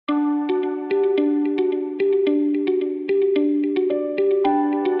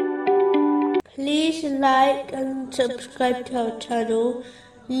like and subscribe to our channel.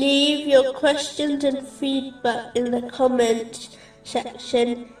 Leave your questions and feedback in the comments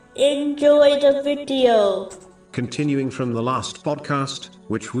section. Enjoy the video. Continuing from the last podcast,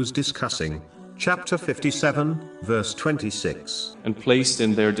 which was discussing chapter 57, verse 26. And placed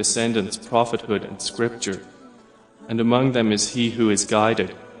in their descendants prophethood and scripture, and among them is he who is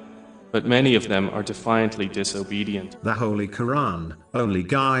guided, but many of them are defiantly disobedient. The Holy Quran only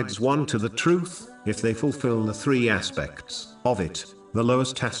guides one to the truth if they fulfill the three aspects of it. The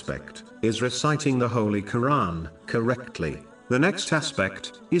lowest aspect is reciting the Holy Quran correctly. The next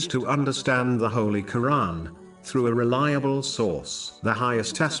aspect is to understand the Holy Quran through a reliable source. The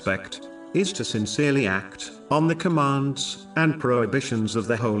highest aspect is to sincerely act on the commands and prohibitions of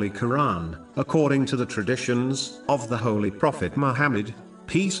the Holy Quran, according to the traditions of the Holy Prophet Muhammad,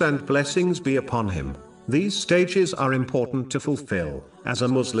 peace and blessings be upon him. These stages are important to fulfill, as a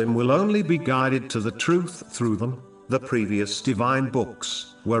Muslim will only be guided to the truth through them. The previous divine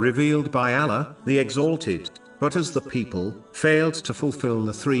books were revealed by Allah, the Exalted, but as the people failed to fulfill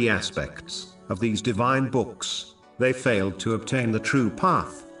the three aspects of these divine books, they failed to obtain the true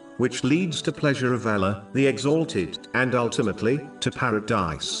path, which leads to pleasure of Allah, the Exalted, and ultimately, to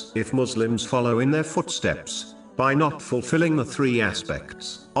paradise. If Muslims follow in their footsteps, by not fulfilling the three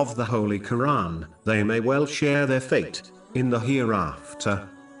aspects of the Holy Quran, they may well share their fate in the hereafter.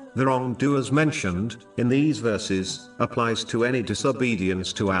 The wrongdoers mentioned in these verses applies to any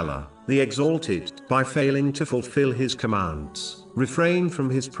disobedience to Allah, the Exalted, by failing to fulfill His commands, refrain from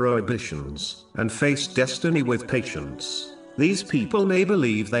His prohibitions, and face destiny with patience. These people may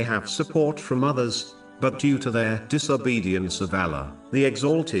believe they have support from others, but due to their disobedience of Allah, the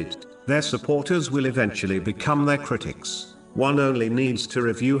Exalted, their supporters will eventually become their critics. One only needs to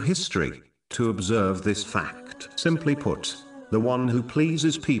review history to observe this fact. Simply put, the one who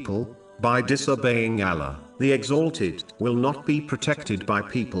pleases people by disobeying Allah, the Exalted, will not be protected by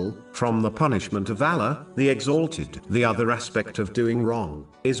people from the punishment of Allah, the Exalted. The other aspect of doing wrong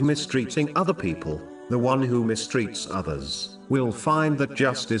is mistreating other people. The one who mistreats others will find that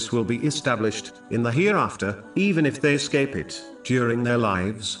justice will be established in the hereafter, even if they escape it during their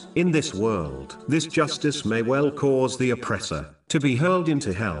lives in this world. This justice may well cause the oppressor to be hurled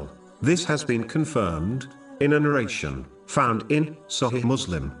into hell. This has been confirmed in a narration found in Sahih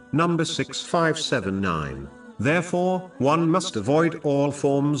Muslim, number 6579. Therefore, one must avoid all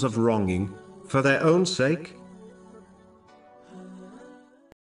forms of wronging for their own sake,